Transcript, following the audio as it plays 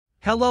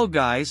Hello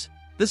guys,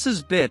 this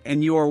is Bit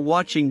and you are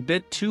watching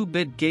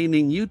Bit2Bit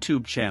Gaming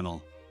YouTube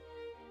channel.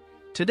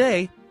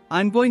 Today,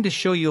 I'm going to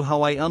show you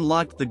how I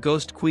unlocked the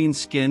Ghost Queen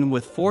skin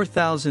with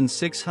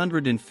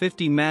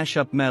 4,650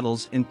 Mashup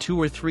Medals in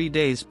 2 or 3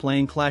 days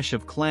playing Clash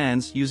of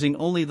Clans using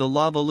only the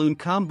LavaLoon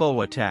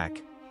combo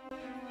attack.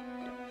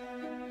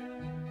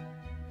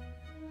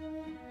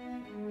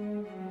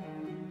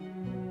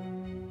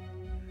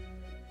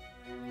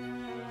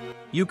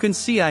 You can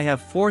see I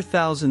have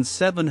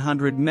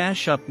 4,700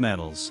 Mashup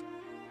Medals.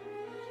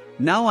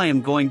 Now I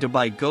am going to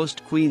buy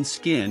Ghost Queen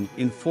skin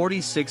in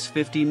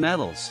 4,650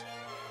 medals.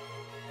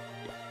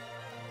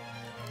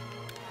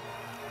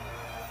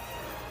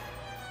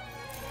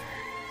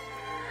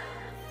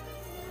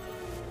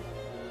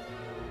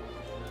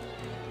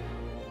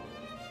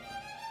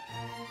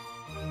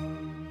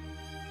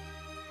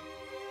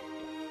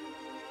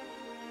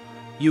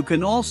 You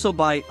can also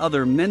buy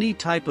other many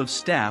type of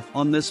staff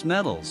on this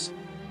medals.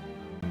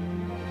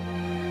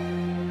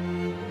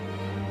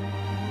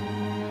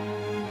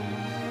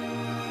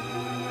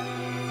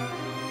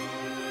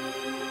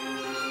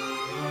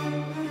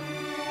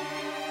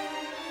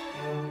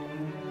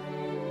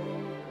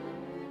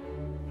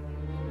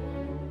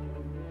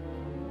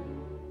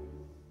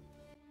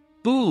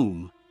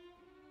 Boom!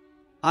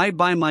 I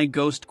buy my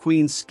Ghost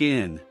Queen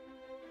skin.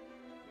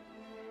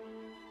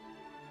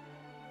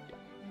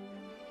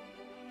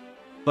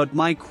 But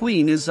my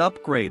queen is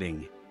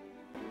upgrading.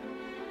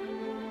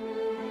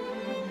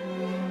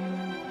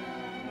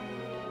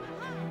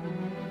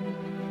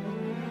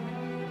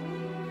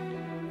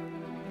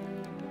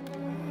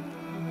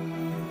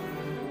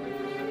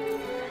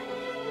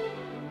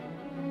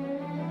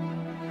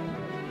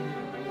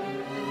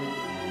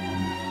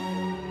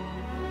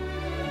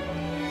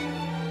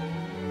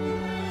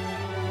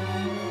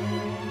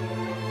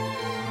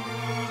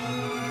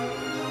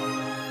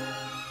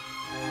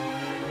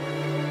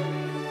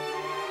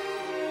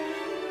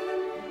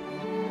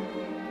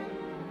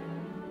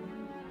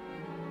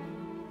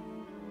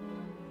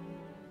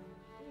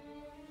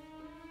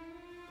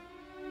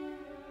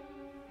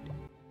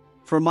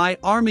 For my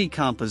army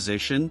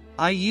composition,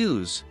 I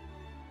use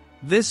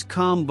this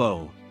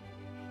combo.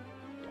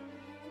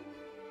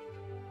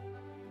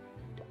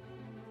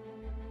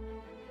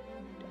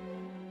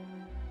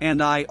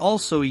 And I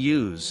also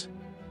use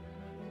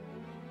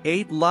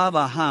 8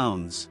 lava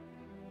hounds,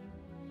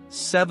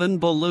 7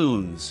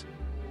 balloons,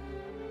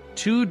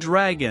 2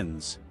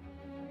 dragons,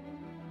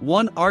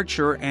 1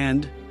 archer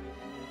and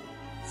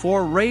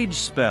 4 rage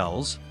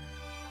spells,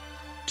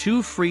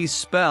 2 freeze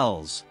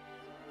spells.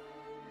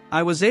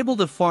 I was able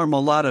to farm a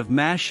lot of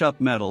Mashup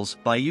Medals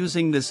by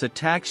using this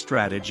attack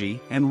strategy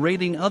and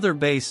raiding other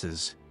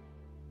bases.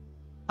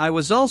 I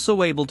was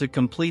also able to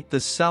complete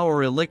the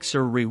Sour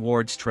Elixir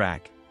rewards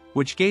track,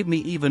 which gave me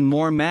even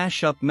more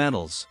Mashup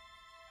Medals.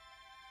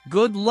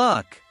 Good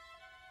luck!